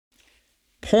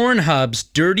PornHub's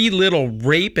dirty little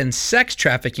rape and sex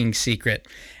trafficking secret,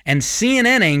 and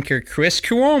CNN anchor Chris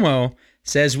Cuomo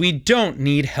says we don't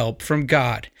need help from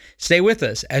God. Stay with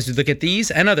us as we look at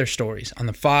these and other stories on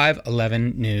the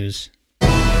 511 News.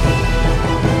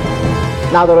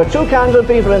 Now, there are two kinds of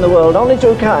people in the world, only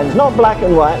two kinds, not black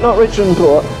and white, not rich and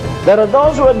poor. There are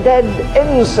those who are dead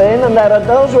in sin, and there are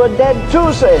those who are dead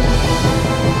to sin.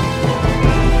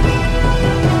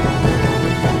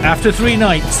 After 3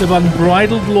 nights of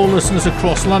unbridled lawlessness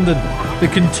across London, the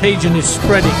contagion is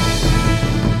spreading.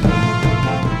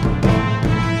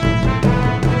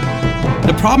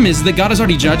 The problem is that God has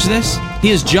already judged this. He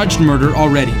has judged murder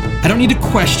already. I don't need to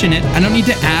question it. I don't need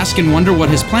to ask and wonder what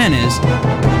his plan is.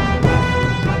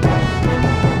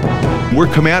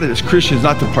 We're commanded as Christians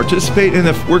not to participate in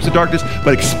the works of darkness,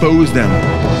 but expose them.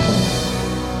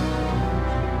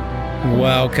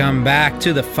 Welcome back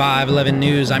to the 511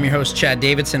 News. I'm your host, Chad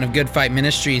Davidson of Good Fight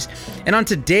Ministries. And on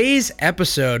today's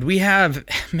episode, we have,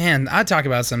 I talk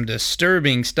about some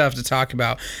disturbing stuff to talk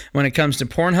about when it comes to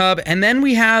Pornhub. And then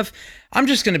we have, I'm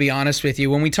just going to be honest with you,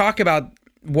 when we talk about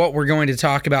what we're going to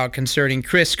talk about concerning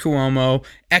Chris Cuomo,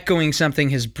 echoing something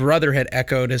his brother had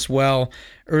echoed as well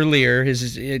earlier,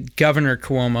 his Governor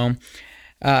Cuomo,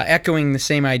 echoing the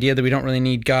same idea that we don't really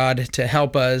need God to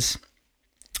help us.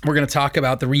 We're going to talk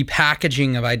about the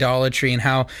repackaging of idolatry and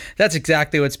how that's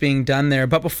exactly what's being done there.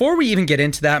 But before we even get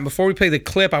into that, and before we play the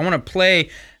clip, I want to play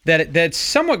that's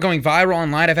somewhat going viral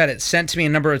online. I've had it sent to me a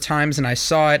number of times, and I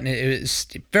saw it, and it was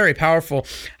very powerful.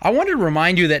 I wanted to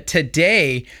remind you that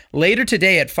later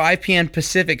today at 5 p.m.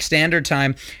 Pacific Standard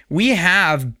Time, we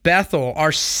have Bethel,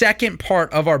 our second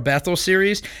part of our Bethel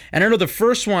series. And I know the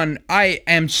first one, I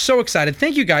am so excited.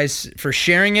 Thank you guys for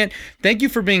sharing it. Thank you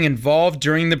for being involved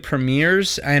during the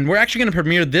premieres. And we're actually going to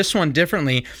premiere this one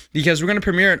differently because we're going to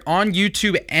premiere it on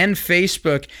YouTube and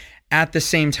Facebook at the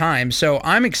same time. So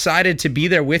I'm excited to be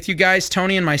there with you guys.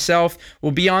 Tony and myself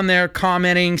will be on there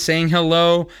commenting, saying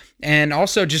hello, and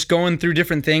also just going through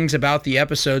different things about the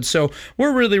episode. So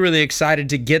we're really, really excited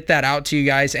to get that out to you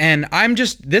guys. And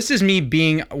this is me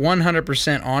being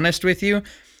 100% honest with you.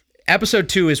 Episode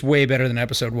 2 is way better than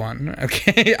episode 1,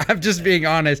 okay? I'm just being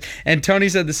honest. And Tony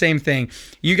said the same thing.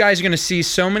 You guys are going to see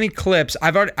so many clips.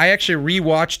 I actually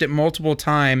rewatched it multiple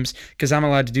times because I'm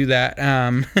allowed to do that.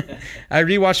 I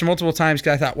rewatched it multiple times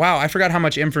because I thought, wow, I forgot how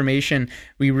much information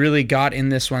we really got in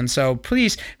this one. So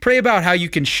please pray about how you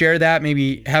can share that,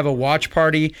 maybe have a watch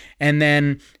party, and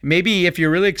then maybe if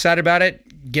you're really excited about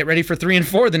it, get ready for 3 and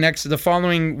 4 the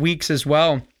following weeks as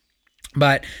well.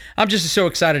 But I'm just so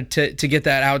excited to get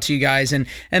that out to you guys. And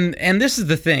this is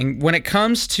the thing. When it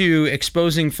comes to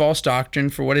exposing false doctrine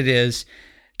for what it is,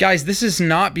 guys, this is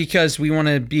not because we want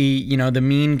to be, the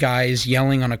mean guys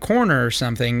yelling on a corner or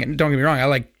something. And don't get me wrong, I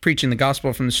like preaching the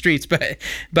gospel from the streets,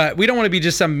 but we don't want to be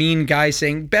just some mean guy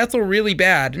saying, Bethel really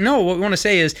bad. No, what we want to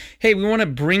say is, hey, we want to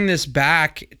bring this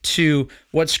back to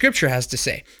what Scripture has to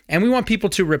say. And we want people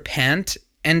to repent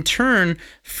and turn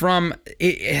from,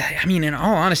 in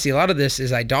all honesty, a lot of this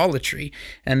is idolatry,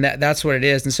 and that's what it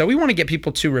is. And so we want to get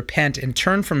people to repent and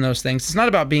turn from those things. It's not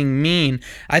about being mean.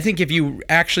 I think if you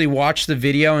actually watch the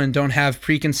video and don't have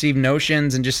preconceived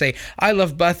notions and just say, I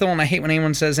love Bethel and I hate when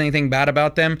anyone says anything bad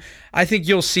about them, I think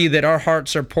you'll see that our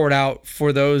hearts are poured out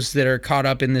for those that are caught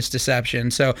up in this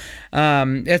deception. So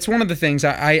it's one of the things.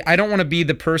 I don't want to be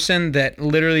the person that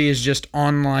literally is just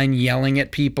online yelling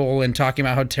at people and talking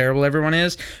about how terrible everyone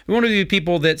is. We want to be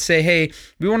people that say, hey,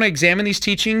 we want to examine these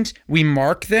teachings. We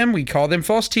mark them. We call them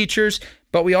false teachers.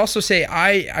 But we also say,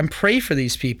 I pray for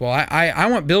these people. I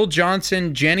want Bill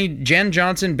Johnson, Jen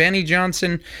Johnson, Benny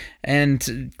Johnson,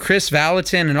 and Chris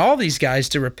Valentin, and all these guys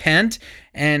to repent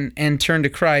and turn to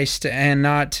Christ and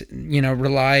not,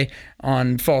 rely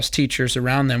on false teachers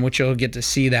around them, which you'll get to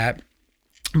see that.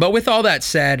 But with all that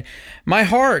said, my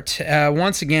heart,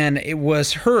 once again, it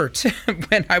was hurt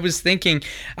when I was thinking,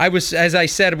 as I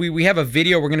said, we have a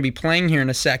video we're going to be playing here in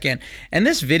a second. And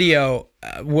this video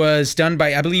was done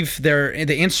by, I believe the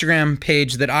Instagram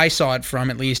page that I saw it from,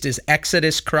 at least, is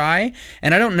Exodus Cry.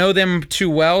 And I don't know them too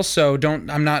well, so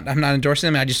I'm not endorsing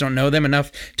them. I just don't know them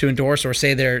enough to endorse or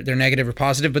say they're negative or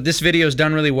positive. But this video is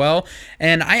done really well.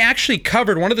 And I actually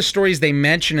covered one of the stories they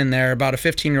mention in there about a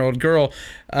 15-year-old girl.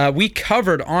 We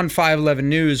covered on 511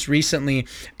 News recently,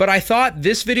 but I thought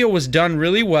this video was done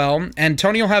really well, and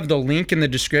Tony will have the link in the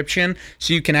description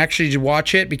so you can actually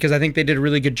watch it, because I think they did a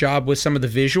really good job with some of the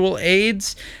visual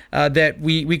aids that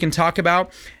we can talk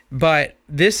about. but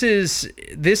this is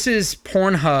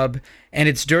Pornhub and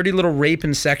its dirty little rape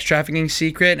and sex trafficking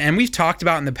secret. And we've talked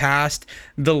about in the past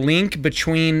the link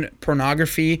between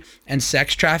pornography and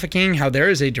sex trafficking, how there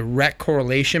is a direct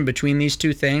correlation between these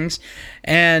two things.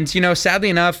 And, sadly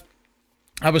enough,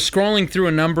 I was scrolling through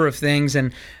a number of things,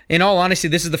 and in all honesty,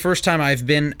 this is the first time I've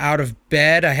been out of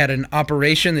bed. I had an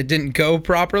operation that didn't go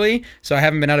properly, so I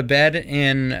haven't been out of bed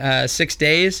in 6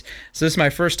 days. So this is my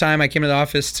first time I came to the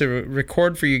office to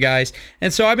record for you guys.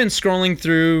 And so I've been scrolling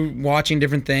through, watching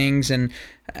different things, and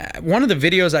one of the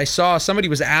videos I saw, somebody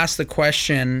was asked the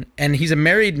question, and he's a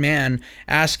married man,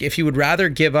 asked if he would rather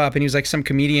give up, and he was like some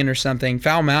comedian or something,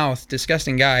 foul-mouthed,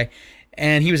 disgusting guy.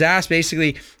 And he was asked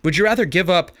basically, would you rather give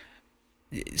up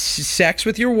sex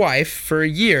with your wife for a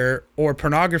year or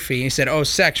pornography? He said,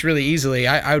 sex really easily.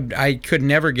 I could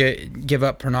never give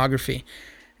up pornography.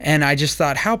 And I just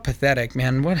thought, how pathetic,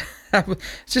 man. What?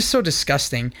 It's just so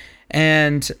disgusting.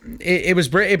 And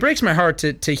it breaks my heart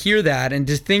to hear that, and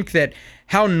to think that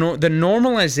how the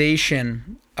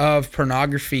normalization of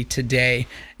pornography today,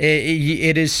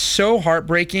 it is so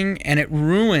heartbreaking, and it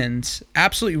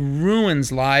absolutely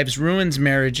ruins lives, ruins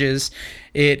marriages.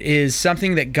 It is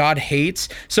something that God hates.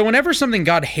 So whenever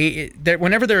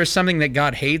there is something that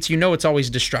God hates, it's always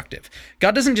destructive.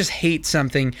 God doesn't just hate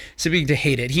something simply to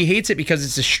hate it. He hates it because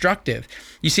it's destructive.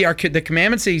 You see, the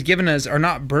commandments that he's given us are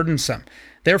not burdensome.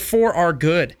 Therefore are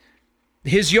good.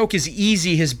 His yoke is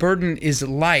easy, his burden is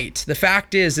light. The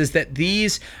fact is that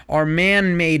these are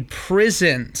man-made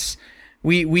prisons.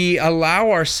 We allow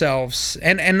ourselves,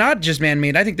 and not just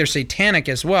man-made, I think they're satanic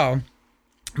as well.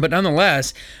 But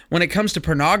nonetheless, when it comes to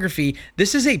pornography,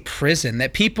 this is a prison,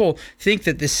 that people think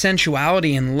that this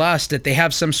sensuality and lust, that they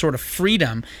have some sort of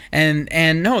freedom. And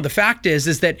no, the fact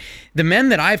is that the men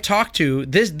that I've talked to,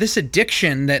 this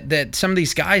addiction that some of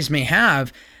these guys may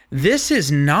have, this is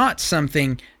not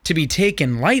something to be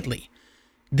taken lightly.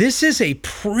 This is a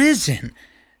prison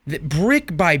that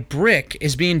brick by brick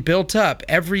is being built up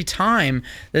every time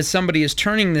that somebody is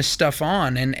turning this stuff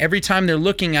on, and every time they're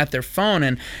looking at their phone.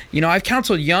 And, I've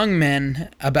counseled young men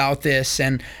about this,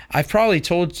 and I've probably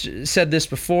said this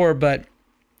before, but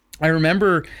I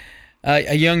remember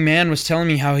a young man was telling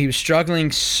me how he was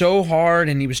struggling so hard,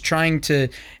 and he was trying to,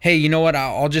 hey, you know what,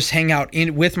 I'll just hang out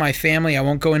with my family. I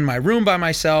won't go in my room by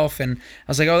myself. And I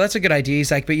was like, that's a good idea.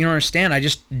 He's like, but you don't understand. I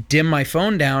just dim my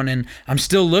phone down, and I'm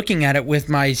still looking at it with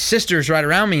my sisters right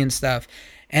around me and stuff.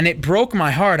 And it broke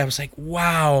my heart. I was like,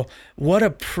 wow, what a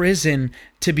prison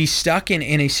to be stuck in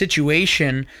a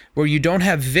situation where you don't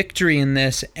have victory in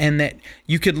this, and that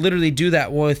you could literally do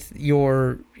that with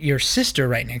your sister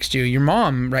right next to you, your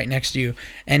mom right next to you,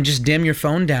 and just dim your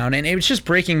phone down. And it was just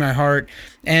breaking my heart.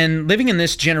 And living in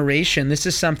this generation, this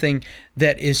is something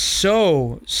that is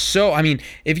so,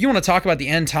 if you want to talk about the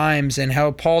end times and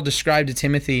how Paul described to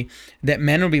Timothy that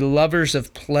men will be lovers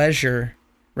of pleasure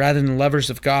rather than lovers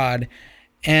of God.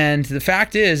 And the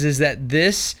fact is that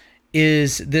this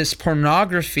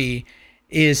pornography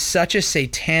is such a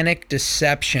satanic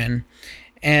deception.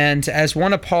 And as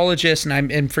one apologist,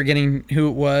 and I'm forgetting who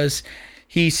it was,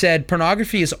 he said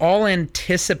pornography is all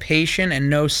anticipation and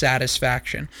no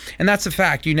satisfaction. And that's a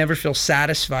fact. You never feel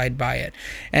satisfied by it.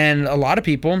 And a lot of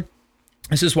people,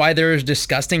 this is why there's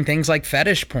disgusting things like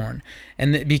fetish porn,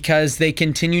 and because they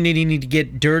continue needing to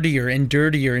get dirtier and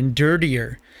dirtier and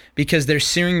dirtier, because they're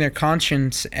searing their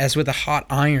conscience as with a hot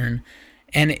iron.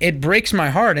 And it breaks my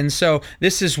heart. And so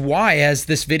this is why, as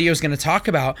this video is going to talk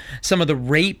about some of the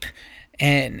rape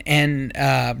and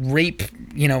rape,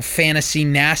 fantasy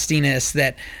nastiness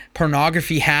that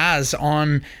pornography has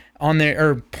on their,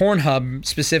 or Pornhub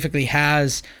specifically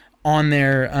has on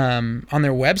their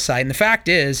website. And the fact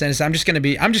is, and I'm just going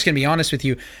to be honest with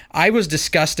you, I was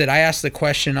disgusted. I asked the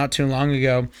question not too long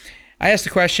ago.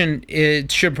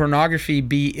 Should pornography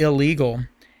be illegal?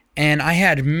 And I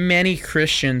had many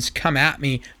Christians come at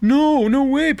me, no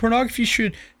way, pornography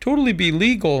should totally be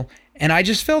legal. And I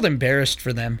just felt embarrassed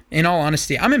for them. In all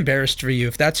honesty, I'm embarrassed for you.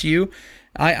 If that's you,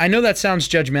 I know that sounds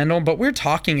judgmental, but we're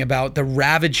talking about the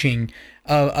ravaging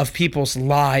of people's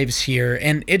lives here.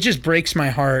 And it just breaks my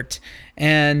heart.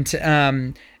 And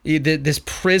this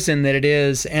prison that it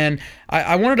is. And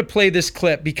I wanted to play this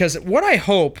clip because what I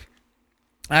hope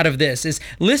out of this is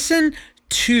listen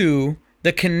to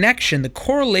the connection, the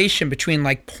correlation between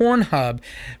like Pornhub,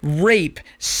 rape,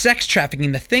 sex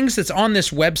trafficking, the things that's on this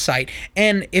website.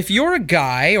 And if you're a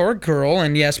guy or a girl,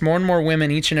 and yes, more and more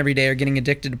women each and every day are getting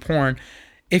addicted to porn.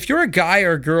 If you're a guy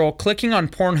or a girl clicking on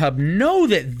Pornhub, know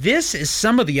that this is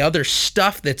some of the other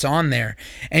stuff that's on there.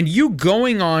 And you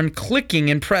going on, clicking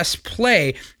and press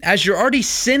play as you're already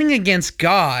sinning against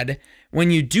God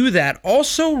when you do that,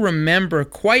 also remember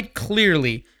quite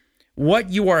clearly what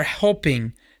you are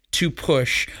helping to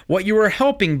push, what you are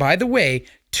helping, by the way,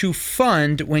 to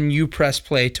fund when you press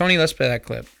play. Tony, let's play that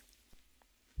clip.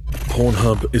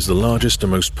 PornHub is the largest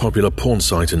and most popular porn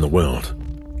site in the world.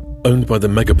 Owned by the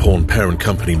megaporn parent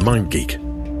company MindGeek,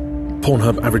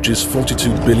 PornHub averages 42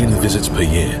 billion visits per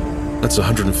year. That's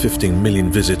 115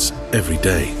 million visits every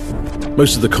day.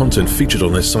 Most of the content featured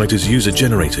on their site is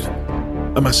user-generated,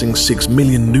 amassing 6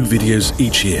 million new videos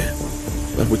each year.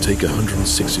 That would take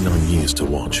 169 years to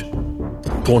watch.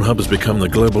 PornHub has become the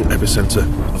global epicenter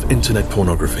of internet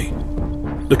pornography.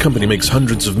 The company makes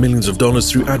hundreds of millions of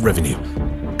dollars through ad revenue,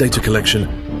 data collection,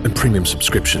 and premium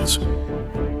subscriptions.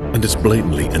 And it's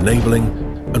blatantly enabling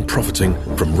and profiting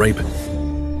from rape,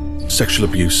 sexual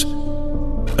abuse,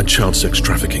 and child sex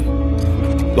trafficking.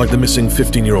 Like the missing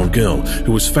 15-year-old girl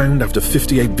who was found after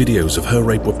 58 videos of her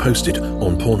rape were posted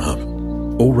on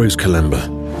PornHub. Or Rose Kalemba,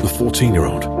 the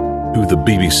 14-year-old, who the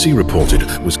BBC reported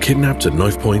was kidnapped at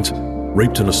knife point,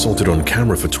 raped and assaulted on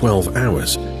camera for 12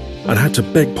 hours, and had to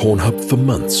beg PornHub for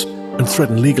months and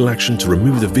threaten legal action to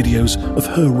remove the videos of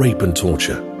her rape and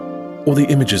torture. Or the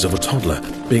images of a toddler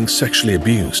being sexually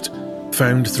abused,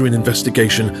 found through an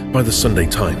investigation by the Sunday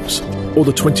Times. Or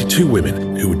the 22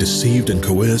 women who were deceived and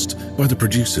coerced by the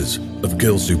producers of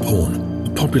Girls Do Porn, a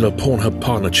popular PornHub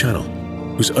partner channel,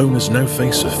 whose owners now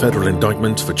face a federal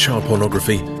indictment for child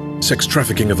pornography, sex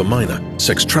trafficking of a minor,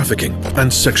 sex trafficking,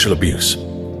 and sexual abuse.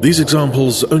 These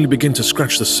examples only begin to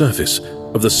scratch the surface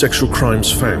of the sexual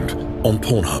crimes found on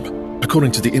PornHub.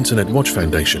 According to the Internet Watch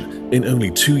Foundation, in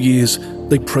only 2 years,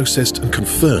 they processed and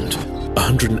confirmed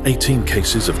 118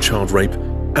 cases of child rape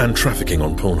and trafficking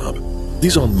on PornHub.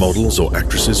 These aren't models or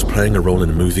actresses playing a role in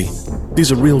a movie.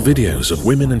 These are real videos of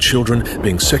women and children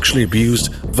being sexually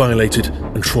abused, violated,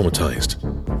 and traumatized.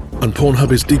 And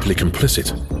PornHub is deeply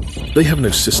complicit. They have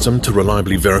no system to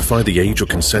reliably verify the age or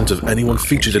consent of anyone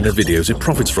featured in their videos it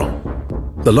profits from.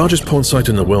 The largest porn site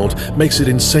in the world makes it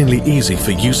insanely easy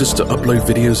for users to upload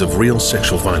videos of real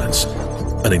sexual violence.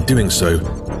 And in doing so,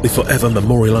 they forever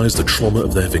memorialize the trauma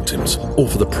of their victims, all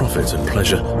for the profit and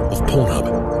pleasure of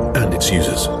PornHub and its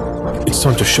users. It's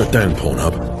time to shut down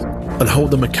PornHub and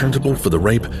hold them accountable for the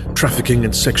rape, trafficking,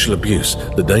 and sexual abuse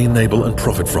that they enable and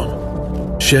profit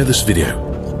from. Share this video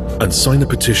and sign the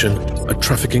petition at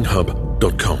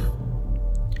traffickinghub.com.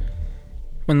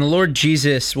 When the Lord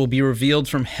Jesus will be revealed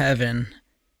from heaven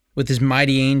with his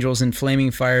mighty angels in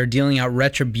flaming fire, dealing out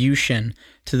retribution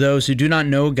to those who do not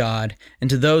know God and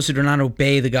to those who do not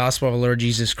obey the gospel of the Lord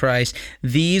Jesus Christ,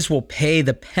 these will pay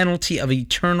the penalty of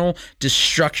eternal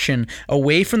destruction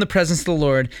away from the presence of the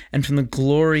Lord and from the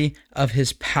glory of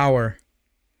his power.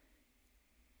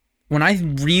 When I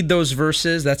read those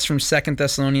verses, that's from 2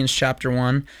 Thessalonians chapter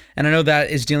 1, and I know that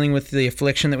is dealing with the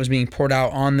affliction that was being poured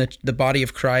out on the body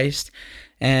of Christ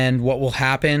and what will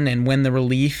happen and when the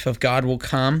relief of God will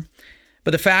come.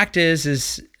 But the fact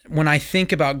is when I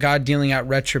think about God dealing out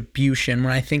retribution,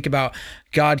 when I think about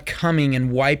God coming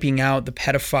and wiping out the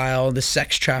pedophile, the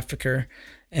sex trafficker,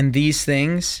 and these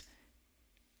things,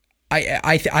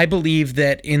 I believe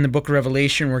that in the book of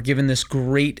Revelation, we're given this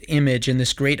great image and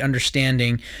this great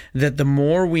understanding that the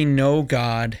more we know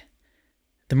God,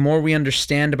 the more we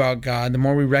understand about God, the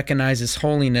more we recognize his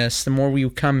holiness, the more we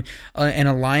come and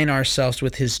align ourselves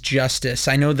with his justice.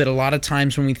 I know that a lot of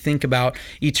times when we think about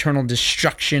eternal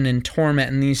destruction and torment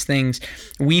and these things,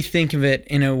 we think of it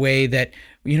in a way that,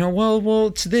 well,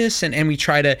 it's this, and we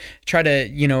try to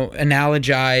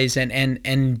analogize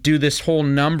and do this whole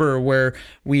number where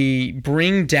we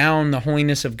bring down the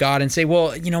holiness of God and say,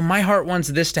 well, my heart wants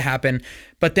this to happen.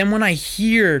 But then when I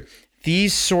hear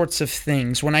these sorts of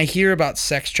things, when I hear about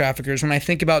sex traffickers, when I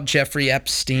think about Jeffrey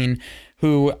Epstein,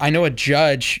 who I know a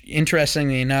judge,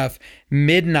 interestingly enough,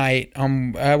 midnight,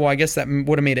 I guess that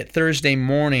would have made it Thursday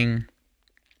morning,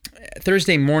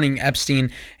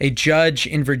 Epstein, a judge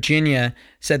in Virginia,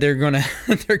 said they're gonna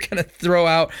throw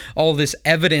out all this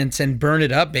evidence and burn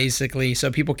it up, basically, so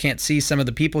people can't see some of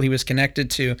the people he was connected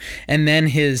to. And then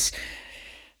his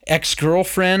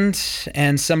ex-girlfriend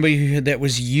and somebody that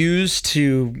was used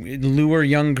to lure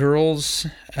young girls,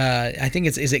 I think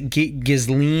is it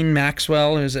Ghislaine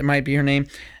Maxwell, it might be her name.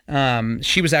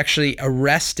 She was actually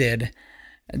arrested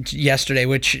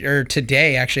yesterday,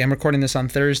 today, actually. I'm recording this on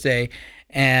Thursday.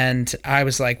 And I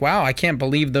was like, wow, I can't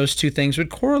believe those two things would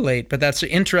correlate. But that's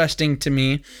interesting to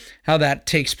me how that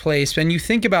takes place. And you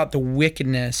think about the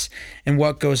wickedness and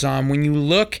what goes on. When you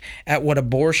look at what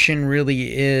abortion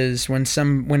really is,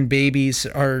 when babies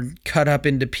are cut up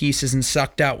into pieces and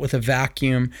sucked out with a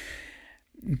vacuum,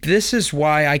 this is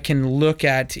why I can look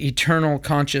at eternal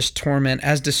conscious torment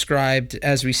as described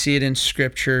as we see it in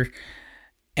Scripture,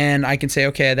 and I can say,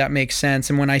 okay, that makes sense.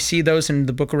 And when I see those in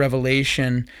the book of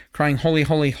Revelation crying, holy,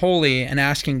 holy, holy, and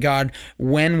asking God,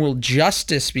 when will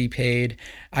justice be paid?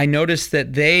 I notice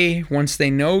that they, once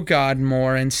they know God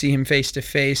more and see him face to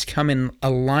face, come in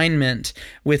alignment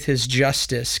with his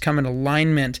justice, come in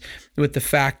alignment with the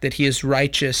fact that he is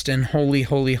righteous and holy,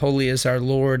 holy, holy is our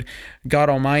Lord, God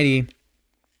Almighty.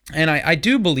 And I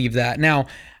do believe that. Now,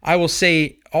 I will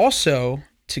say also,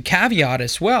 to caveat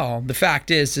as well, the fact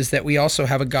is that we also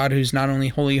have a God who's not only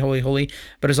holy, holy, holy,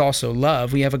 but is also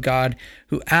love. We have a God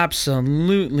who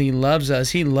absolutely loves us.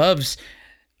 He loves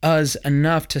us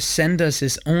enough to send us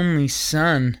his only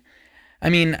son. I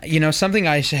mean, something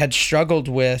I had struggled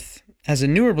with as a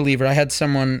newer believer, I had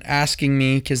someone asking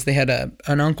me, because they had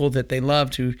an uncle that they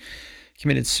loved who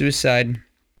committed suicide.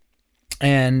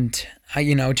 And I,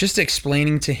 just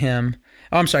explaining to him,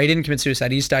 he didn't commit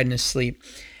suicide. He just died in his sleep.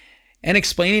 And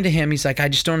explaining to him, he's like, I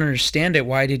just don't understand it.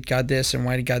 Why did God this and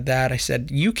why did God that? I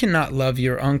said, you cannot love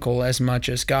your uncle as much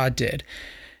as God did.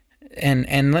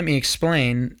 And let me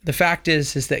explain. The fact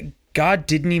is that God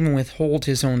didn't even withhold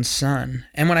his own son.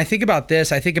 And when I think about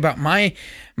this, I think about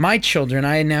my children.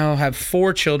 I now have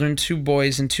 4 children, 2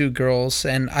 boys and 2 girls.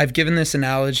 And I've given this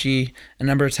analogy a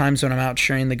number of times when I'm out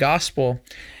sharing the gospel.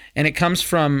 And it comes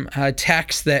from a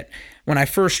text that when I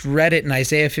first read it in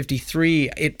Isaiah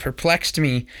 53, it perplexed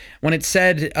me. When it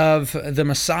said of the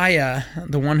Messiah,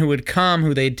 the one who would come,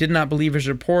 who they did not believe his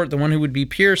report, the one who would be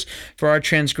pierced for our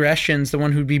transgressions, the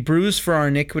one who would be bruised for our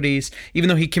iniquities, even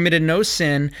though he committed no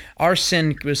sin, our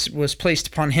sin was placed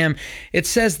upon him. It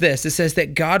says this, it says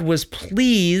that God was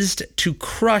pleased to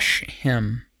crush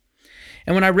him.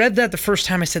 And when I read that the first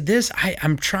time, I said,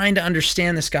 I'm trying to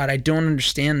understand this, God. I don't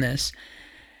understand this.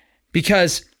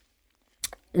 Because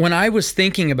when I was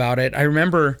thinking about it, I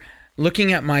remember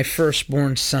looking at my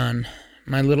firstborn son,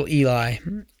 my little Eli,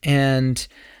 and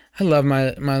I love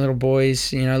my little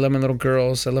boys, I love my little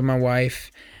girls, I love my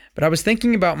wife, but I was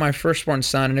thinking about my firstborn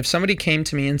son, and if somebody came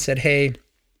to me and said, hey,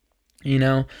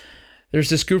 there's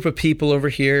this group of people over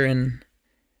here, and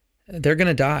they're going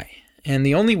to die, and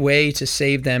the only way to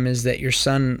save them is that your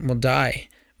son will die.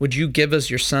 Would you give us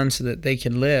your son so that they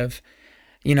can live?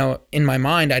 In my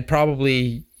mind, I'd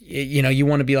probably... you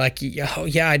want to be like, oh,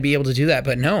 yeah, I'd be able to do that.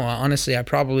 But no, honestly, I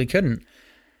probably couldn't.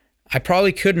 I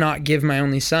probably could not give my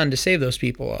only son to save those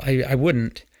people. I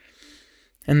wouldn't.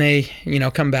 And they,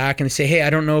 come back and they say, hey,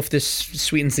 I don't know if this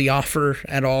sweetens the offer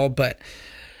at all, but,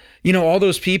 all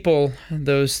those people,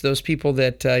 those people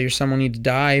that your son will need to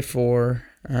die for,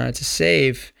 to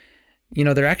save,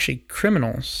 they're actually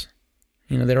criminals.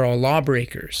 They're all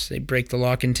lawbreakers. They break the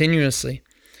law continuously.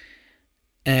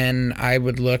 And I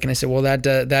would look and I said, well, that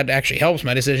actually helps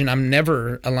my decision. I'm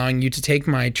never allowing you to take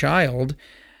my child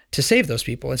to save those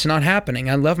people. It's not happening.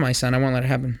 I love my son. I won't let it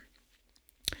happen.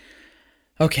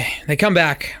 Okay, they come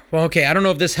back. Well, okay, I don't know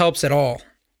if this helps at all.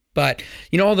 But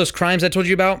all those crimes I told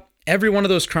you about, every one of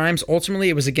those crimes, ultimately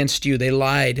it was against you. They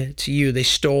lied to you. They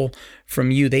stole from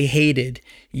you. They hated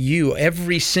you.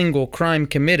 Every single crime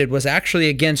committed was actually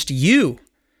against you.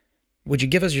 Would you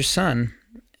give us your son?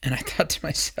 And I thought to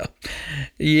myself,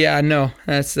 yeah, no,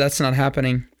 that's not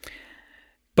happening.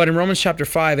 But in Romans chapter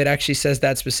 5, it actually says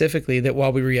that specifically, that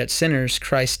while we were yet sinners,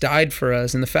 Christ died for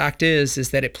us. And the fact is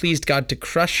that it pleased God to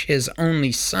crush his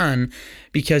only son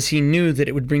because he knew that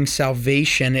it would bring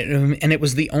salvation. And it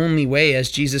was the only way,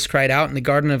 as Jesus cried out in the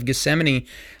Garden of Gethsemane,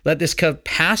 let this cup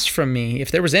pass from me.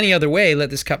 If there was any other way, let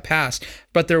this cup pass.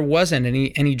 But there wasn't,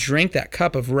 and he drank that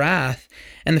cup of wrath.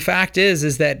 And the fact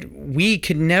is that we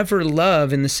could never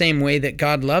love in the same way that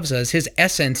God loves us. His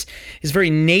essence, his very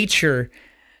nature,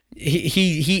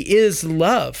 he is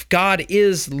love. God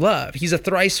is love. He's a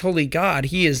thrice holy God.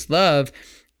 He is love.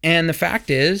 And the fact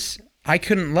is, I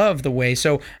couldn't love the way.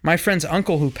 So my friend's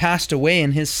uncle who passed away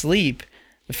in his sleep,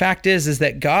 the fact is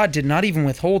that God did not even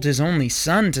withhold his only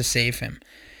son to save him.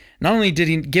 Not only did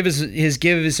he give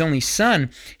his only son,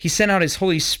 he sent out his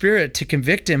Holy Spirit to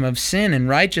convict him of sin and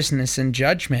righteousness and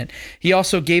judgment. He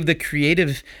also gave the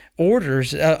creative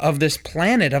orders of this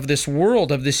planet, of this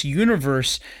world, of this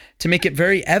universe, to make it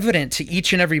very evident to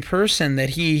each and every person that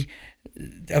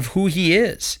of who he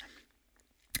is.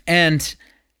 And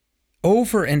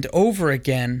over and over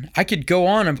again. I could go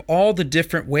on of all the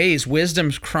different ways.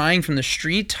 Wisdom's crying from the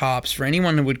street tops for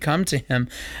anyone who would come to him.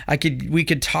 We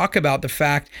could talk about the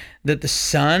fact that the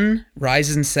sun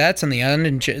rises and sets on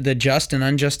the just and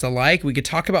unjust alike. We could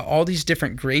talk about all these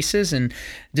different graces and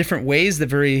different ways, the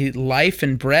very life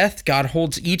and breath. God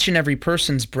holds each and every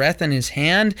person's breath in his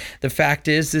hand. The fact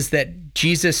is that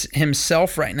Jesus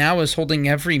himself right now is holding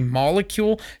every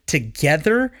molecule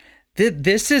together.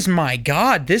 This is my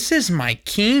God. This is my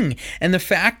King. And the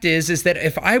fact is that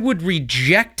if I would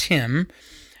reject him,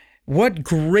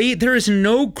 there is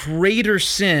no greater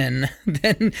sin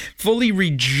than fully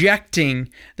rejecting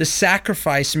the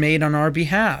sacrifice made on our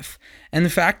behalf. And the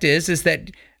fact is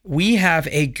that we have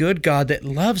a good God that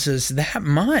loves us that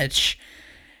much.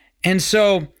 And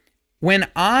so when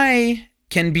I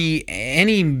can be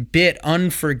any bit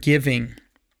unforgiving,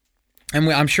 and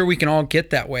I'm sure we can all get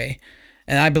that way,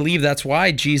 and I believe that's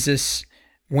why Jesus,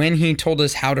 when he told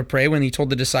us how to pray, when he told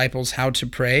the disciples how to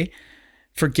pray,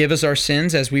 forgive us our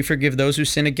sins as we forgive those who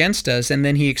sin against us. And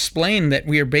then he explained that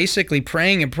we are basically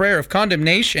praying a prayer of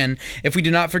condemnation if we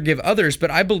do not forgive others.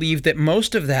 But I believe that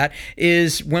most of that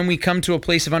is when we come to a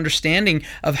place of understanding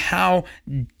of how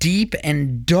deep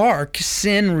and dark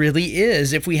sin really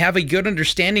is. If we have a good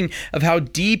understanding of how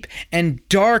deep and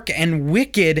dark and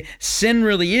wicked sin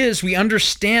really is, we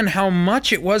understand how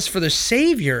much it was for the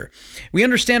Savior. We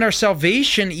understand our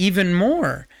salvation even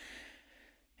more.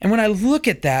 And when I look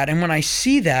at that and when I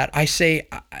see that, I say,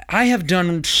 I have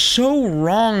done so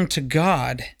wrong to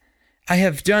God. I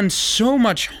have done so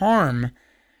much harm.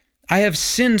 I have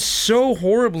sinned so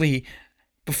horribly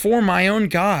before my own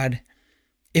God.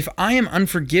 If I am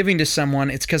unforgiving to someone,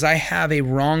 it's because I have a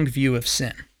wrong view of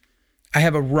sin. I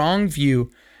have a wrong view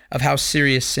of how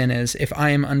serious sin is if I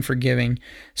am unforgiving.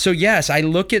 So yes, I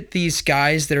look at these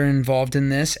guys that are involved in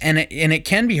this, and it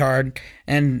can be hard.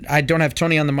 And I don't have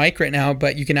Tony on the mic right now,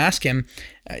 but you can ask him.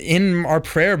 In our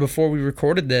prayer before we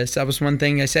recorded this, that was one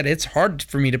thing I said. It's hard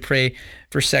for me to pray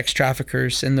for sex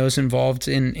traffickers and those involved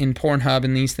in PornHub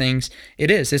and these things.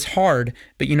 It's hard,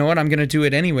 but you know what? I'm going to do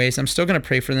it anyways. I'm still going to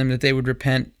pray for them that they would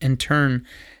repent and turn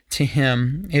to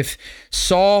him. If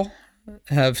Saul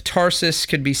of Tarsus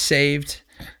could be saved,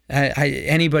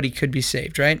 anybody could be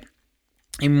saved, right?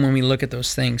 Even when we look at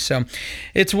those things. So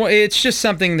it's just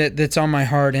something that's on my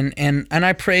heart, and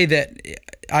I pray that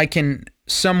I can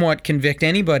somewhat convict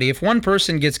anybody. If one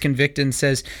person gets convicted and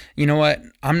says, you know what,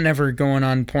 I'm never going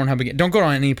on Pornhub again. Don't go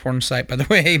on any porn site, by the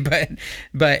way,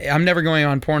 but I'm never going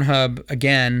on Pornhub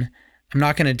again. I'm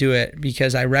not going to do it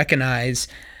because I recognize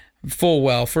full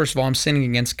well, first of all, I'm sinning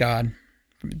against God.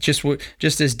 Just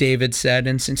as David said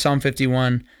in Psalm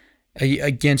 51,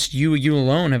 against you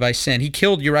alone have I sinned. He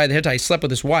killed Uriah the Hittite. He slept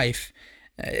with his wife,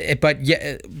 but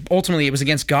yet, ultimately it was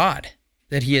against God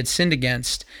that he had sinned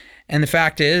against. And the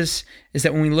fact is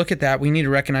that when we look at that, we need to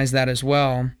recognize that as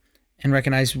well and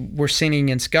recognize we're sinning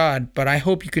against God. But I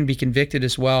hope you can be convicted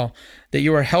as well that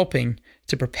you are helping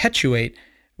to perpetuate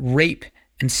rape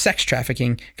and sex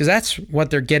trafficking, because that's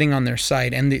what they're getting on their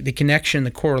site. And the connection,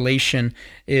 the correlation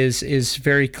is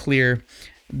very clear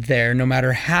there, no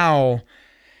matter how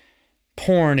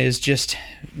porn is just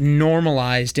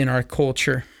normalized in our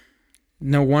culture.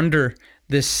 No wonder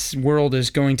this world is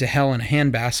going to hell in a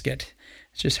handbasket.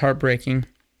 It's just heartbreaking.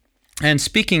 And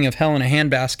speaking of hell in a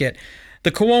handbasket,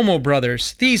 the Cuomo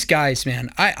brothers, these guys, man,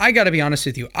 I got to be honest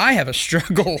with you. I have a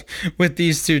struggle with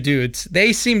these two dudes.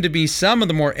 They seem to be some of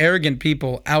the more arrogant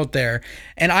people out there.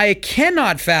 And I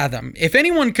cannot fathom, if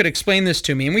anyone could explain this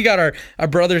to me, and we got our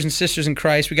brothers and sisters in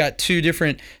Christ, we got two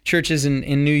different churches in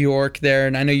New York there,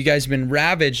 and I know you guys have been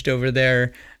ravaged over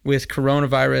there with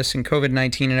coronavirus and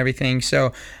COVID-19 and everything.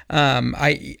 So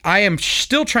I am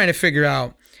still trying to figure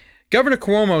out, Governor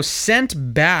Cuomo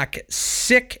sent back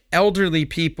sick elderly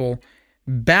people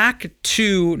back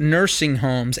to nursing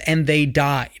homes and they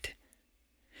died.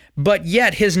 But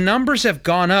yet his numbers have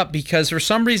gone up because for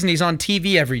some reason he's on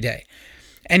TV every day.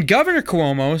 And Governor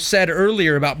Cuomo said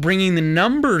earlier about bringing the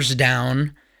numbers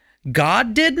down.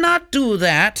 God did not do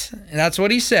that. That's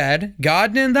what he said.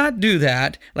 God did not do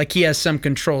that. Like he has some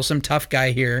control, some tough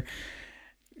guy here.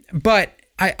 But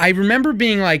I remember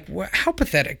being like, how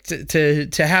pathetic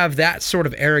to have that sort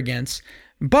of arrogance.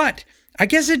 But I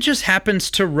guess it just happens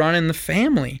to run in the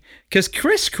family, because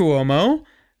Chris Cuomo,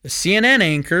 the CNN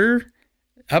anchor,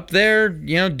 up there,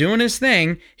 doing his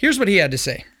thing, here's what he had to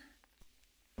say.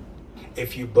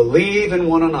 If you believe in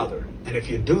one another, and if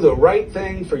you do the right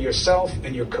thing for yourself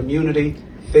and your community,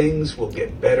 things will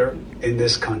get better in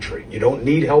this country. You don't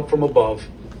need help from above.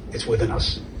 It's within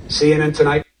us. CNN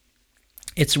Tonight.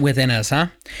 It's within us, huh?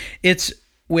 It's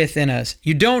within us.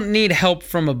 You don't need help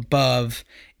from above.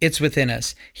 It's within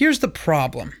us. Here's the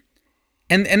problem.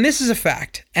 And this is a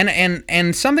fact.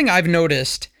 And something I've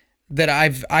noticed that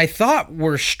I thought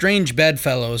were strange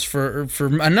bedfellows for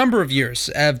a number of years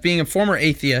of being a former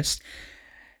atheist.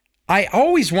 I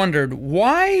always wondered,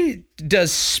 why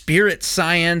does spirit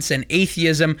science and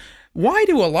atheism, why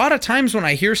do a lot of times when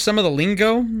I hear some of the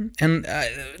lingo, and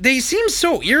they seem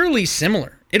so eerily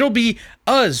similar? It'll be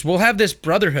us. We'll have this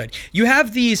brotherhood. You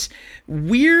have these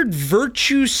weird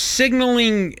virtue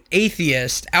signaling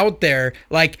atheists out there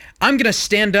like, I'm going to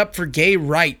stand up for gay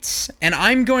rights and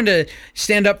I'm going to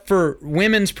stand up for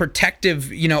women's protective,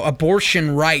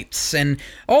 abortion rights and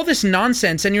all this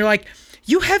nonsense. And you're like,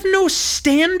 you have no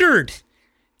standard.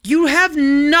 You have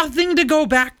nothing to go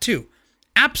back to.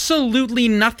 Absolutely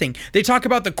nothing. They talk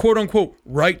about the quote unquote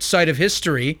right side of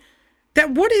history.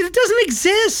 It doesn't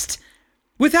exist.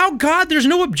 Without God, there's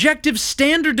no objective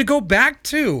standard to go back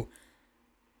to.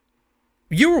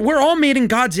 We're all made in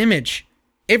God's image,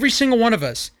 every single one of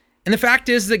us. And the fact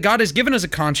is that God has given us a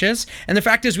conscience, and the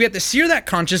fact is we have to sear that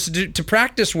conscience to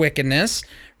practice wickedness,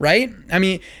 right? I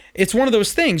mean, it's one of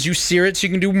those things. You sear it so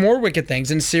you can do more wicked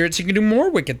things, and sear it so you can do more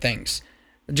wicked things.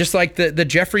 Just like the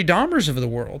Jeffrey Dahmers of the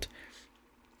world.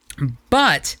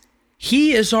 But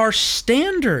he is our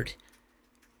standard.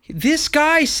 This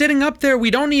guy sitting up there,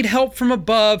 we don't need help from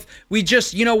above. We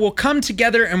just, we'll come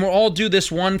together and we'll all do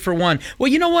this one for one. Well,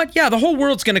 you know what? Yeah, the whole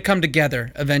world's going to come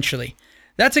together eventually.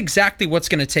 That's exactly what's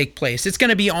going to take place. It's going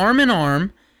to be arm in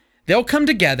arm. They'll come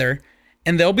together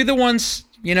and they'll be the ones,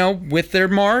 with their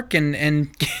mark and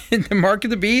the mark of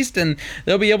the beast, and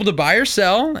they'll be able to buy or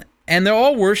sell, and they'll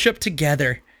all worship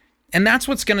together. And that's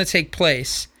what's going to take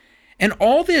place. And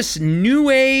all this new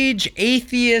age,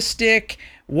 atheistic,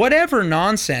 whatever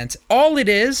nonsense, all it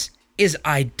is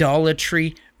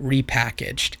idolatry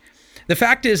repackaged. The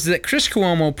fact is that Chris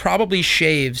Cuomo probably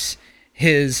shaves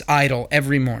his idol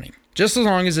every morning, just as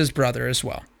long as his brother as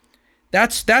well.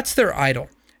 That's their idol.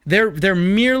 They're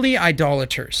merely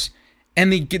idolaters.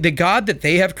 And the God that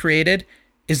they have created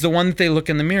is the one that they look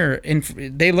in the mirror,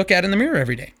 they look at in the mirror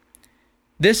every day.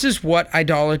 This is what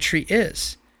idolatry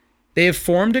is. They have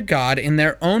formed a God in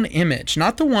their own image,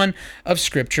 not the one of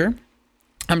Scripture.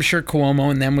 I'm sure Cuomo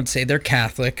and them would say they're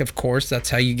Catholic, of course. That's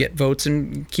how you get votes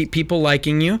and keep people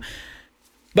liking you.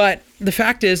 But the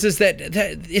fact is that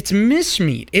it's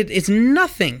mismeat. It's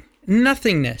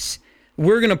nothingness.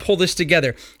 We're going to pull this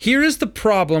together. Here is the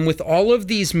problem with all of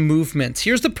these movements.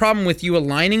 Here's the problem with you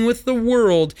aligning with the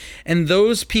world and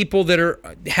those people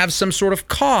that have some sort of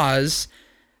cause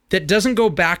that doesn't go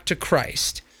back to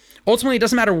Christ. Ultimately, it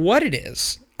doesn't matter what it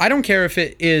is. I don't care if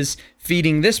it is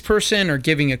feeding this person or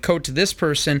giving a coat to this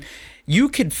person. You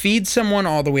could feed someone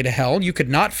all the way to hell. You could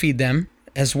not feed them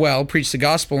as well, preach the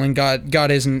gospel, and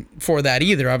God isn't for that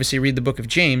either. Obviously, read the book of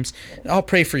James. I'll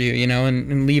pray for you,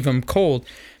 and leave them cold.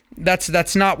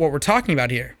 That's not what we're talking about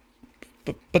here.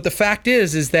 But the fact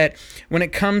is that when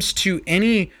it comes to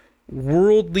any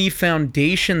worldly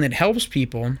foundation that helps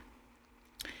people,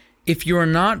 if you're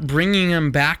not bringing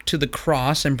them back to the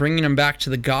cross and bringing them back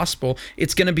to the gospel,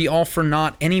 it's going to be all for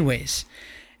naught anyways.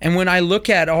 And when I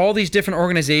look at all these different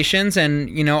organizations,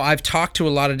 and, I've talked to a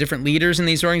lot of different leaders in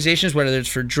these organizations, whether it's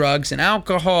for drugs and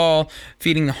alcohol,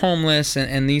 feeding the homeless,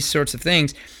 and these sorts of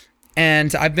things,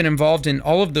 and I've been involved in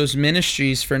all of those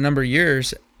ministries for a number of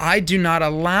years, I do not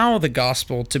allow the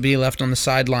gospel to be left on the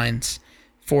sidelines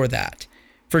for that,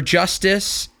 for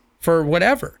justice, for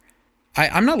whatever.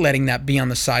 I'm not letting that be on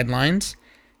the sidelines.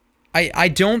 I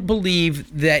don't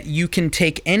believe that you can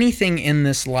take anything in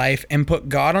this life and put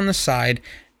God on the side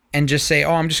and just say,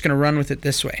 I'm just going to run with it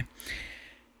this way.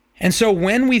 And so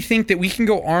when we think that we can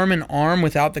go arm in arm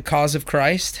without the cause of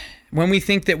Christ, when we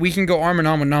think that we can go arm in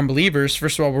arm with non-believers,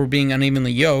 first of all, we're being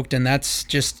unevenly yoked, and that's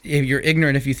just, you're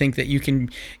ignorant if you think that you can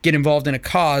get involved in a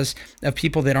cause of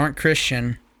people that aren't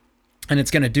Christian and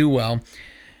it's going to do well.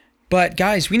 But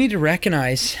guys, we need to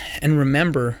recognize and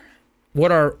remember what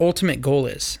our ultimate goal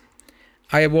is.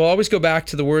 I will always go back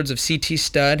to the words of C.T.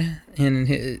 Studd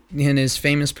in his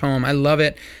famous poem. I love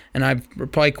it, and I've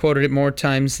probably quoted it more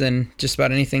times than just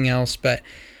about anything else. But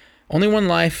only one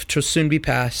life 'twill soon be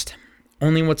past.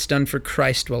 Only what's done for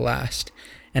Christ will last.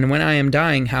 And when I am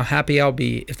dying, how happy I'll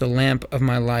be if the lamp of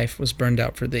my life was burned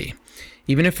out for thee.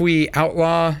 Even if we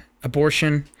outlaw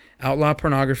abortion, outlaw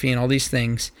pornography, and all these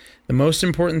things, the most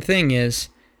important thing is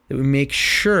that we make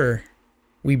sure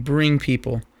we bring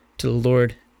people to the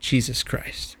Lord Jesus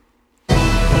Christ.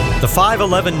 The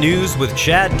 511 News with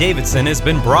Chad Davidson has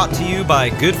been brought to you by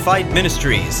Good Fight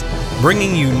Ministries,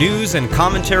 bringing you news and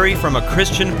commentary from a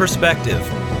Christian perspective.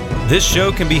 This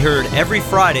show can be heard every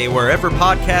Friday wherever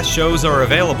podcast shows are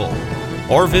available,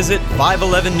 or visit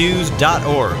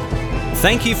 511news.org.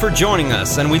 Thank you for joining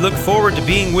us, and we look forward to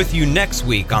being with you next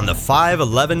week on the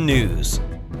 511 News.